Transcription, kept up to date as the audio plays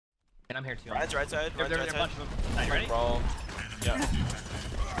And I'm here too. Right side. There are a bunch of them. Are you ready? Roll. Yeah.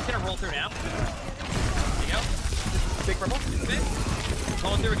 Just gonna roll through now. There you go. Big purple. Good.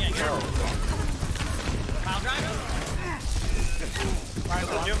 Going through again. Get her. Pile driver.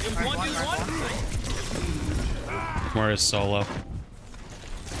 One. More is solo.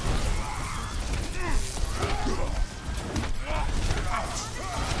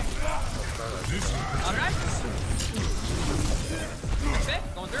 Alright. Okay,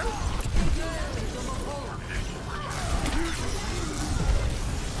 going through.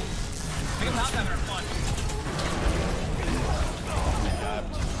 Make a pile driver fun.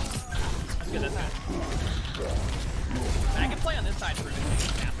 That's good, that's good. I can play on this side for a minute.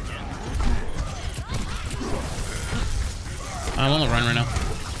 I'm on the run right now.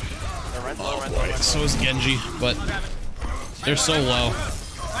 Run. So is Genji, but they're so low.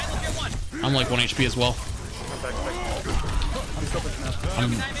 I'm like 1 HP as well.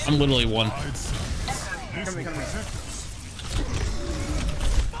 I'm literally 1.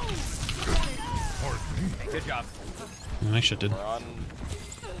 Good job. Nice shit, dude.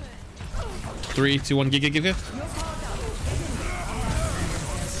 3, 2, 1, give. Do him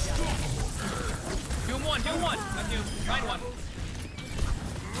one. Not two. Find one.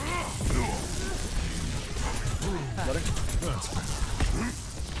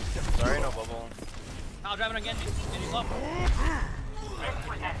 Sorry, no bubble. I'll drive it again. Genji's low.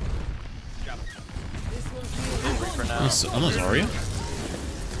 Good job. For now. Almost Zarya?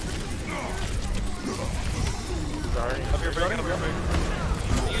 Sorry. Up your big.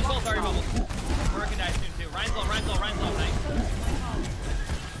 Use both Zarya bubbles. We're gonna die soon too. Ryan's low. Nice.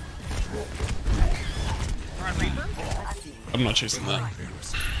 We're on Reaper. I'm not chasing that.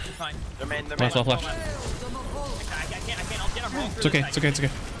 It's fine. Left. I can't. I'll get a roll through. It's okay.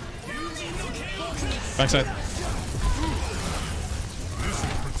 Backside.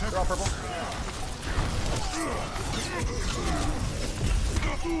 They're all purple.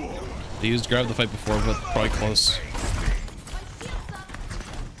 They used grab the fight before, but probably close.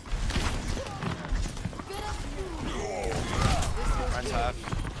 Ryan's half.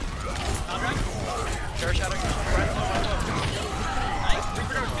 Share shadow. Nice.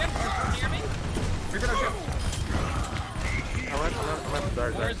 Reaper no ship. Near me. Reaper no ship.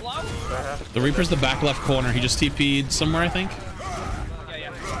 Sorry. Where's low? The Reaper's the back left corner. He just TP'd somewhere, I think.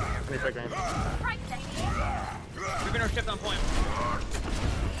 Yeah. Reaper no ship on point.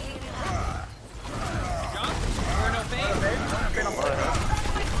 Good job. We're no fade.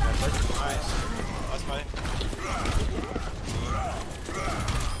 Nice. That's fine.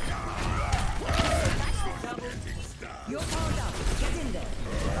 You're powered up. Get in there.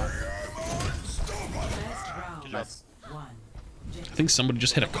 Good job. I think somebody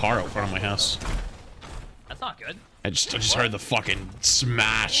just hit a car out front of my house. That's not good. I just heard the fucking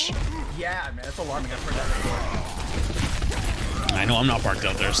smash. Yeah, man, that's alarming. I've heard that before. I know I'm not parked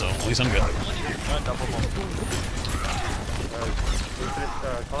out there, so at least I'm good.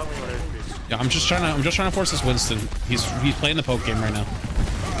 Yeah, I'm just trying to force this Winston. He's playing the poke game right now.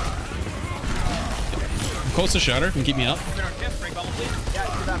 I'm close to Shatter, can keep me up. Reaper no ship. Break bubble, please. Yeah,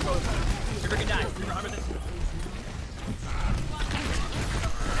 you're that close. Reaper can die. Reaper, remember this.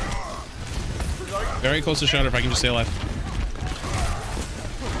 Very close to Shatter if I can just stay alive.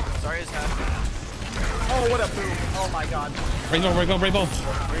 Sorry, his half. Oh, what a boom. Oh my god. Rainbow.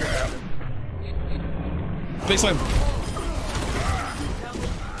 Big slam.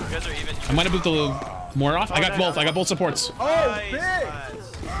 You guys are even. I might have booped the more off. I got both supports. Oh, Nice. big!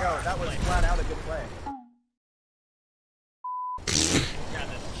 Yo, that was flat out a good play.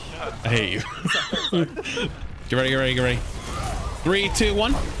 I hate you. Get ready. 3, 2,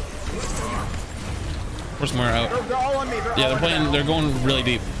 1. Where's more out? They're all on me. Yeah, they're playing. They're going really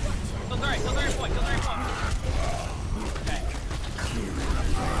deep. Kill Zarya point. Okay.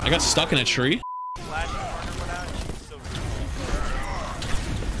 I got stuck in a tree. Flash in the corner for now. She's so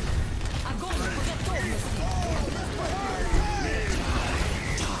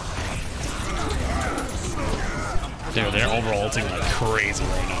They're overall ulting like crazy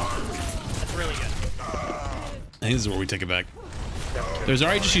right now. That's really good. I think this is where we take it back. There's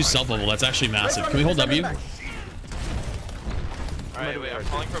already just used self level. That's actually massive. Can we hold W? Alright, wait, I'm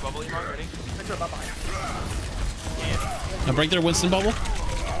calling for a bubble. Mark, ready? Now break their Winston bubble.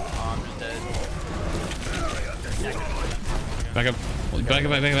 Oh, I'm just dead. Back up.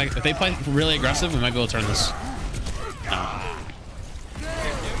 If they play really aggressive, we might be able to turn this.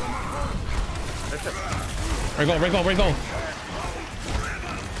 Break ball.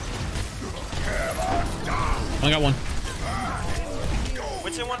 I got one.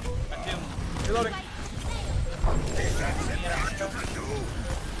 Winston one. Reloading.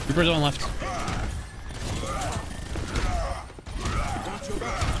 Reaper's on left.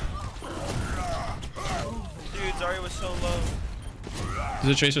 Dude, Zarya was so low.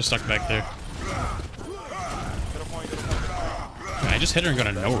 There's a tracer stuck back there. Get a point, get a point. I just hit her and got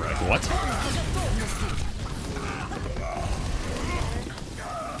a no reg. What?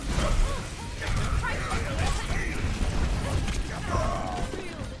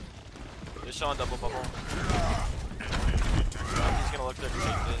 They're showing double bubble. He's gonna look there to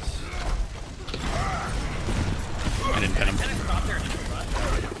take this. I didn't pin him. Stop there.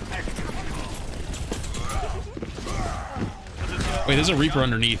 Wait, there's a Reaper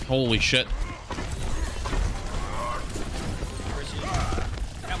underneath. Holy shit.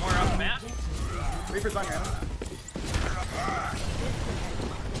 Got more off the map. Reaper's on here.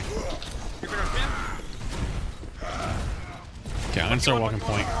 Reaper on him. Okay, I'm gonna start walking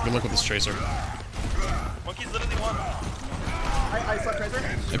point. Good luck with this tracer. Monkey's literally one. I saw Tracer.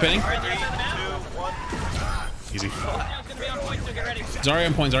 Hey, pinning. Right there, the map. 2, 1. Easy. Touchdown's gonna be on point, so get ready. Zarya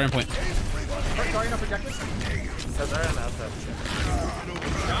on point, Zarya on point. Sorry, no projectors.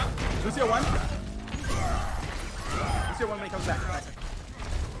 Lucio 1. Lucio 1 when he comes back. Nice.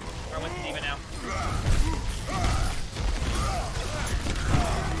 Alright, what's the demon now?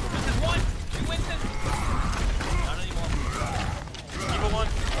 This is one. Two Winston. Not anymore. Evil 1.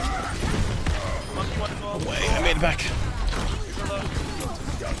 Monkey 1 as well. Wait, I made it back. Super low.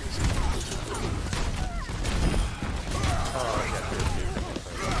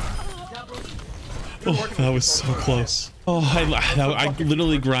 Oh, that was so close. Oh, I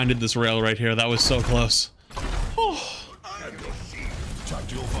literally grinded this rail right here. That was so close. Oh.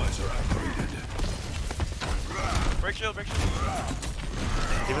 Break shield, break shield.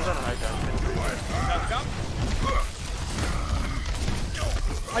 He was on high ground. Come.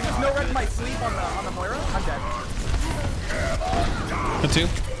 I just no-read my sleep on the Moira. I'm dead. Got two.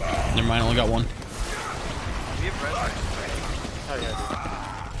 Never mind, I only got one. We have red. Oh yeah, dude.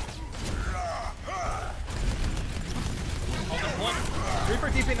 Reaper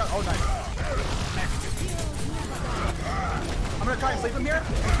deep in. Oh, nice. I'm gonna try and sleep him here.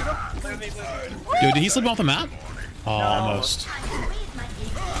 Dude, did he slip off the map? Oh, almost.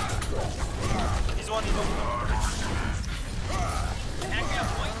 He's one, he's one. Acting on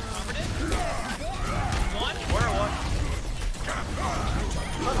point. Covered it. One. Warrior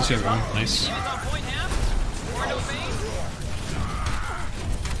 1. This guy's one. Nice. Demon's on point half. More into a phase.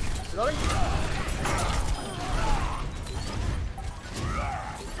 Reloading.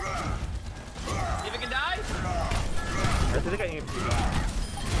 See if it can die. I think I can.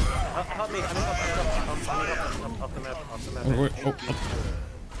 Help me! I'm off the map. Off the map.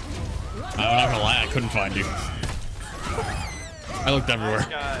 I'm not gonna lie, I couldn't find you. I looked everywhere.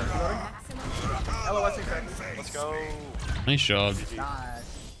 Guys, LOS in crack. let's go. Nice job. Nice.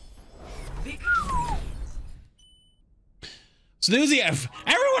 Snoozy F.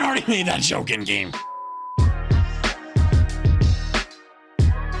 Everyone already made that joke in game.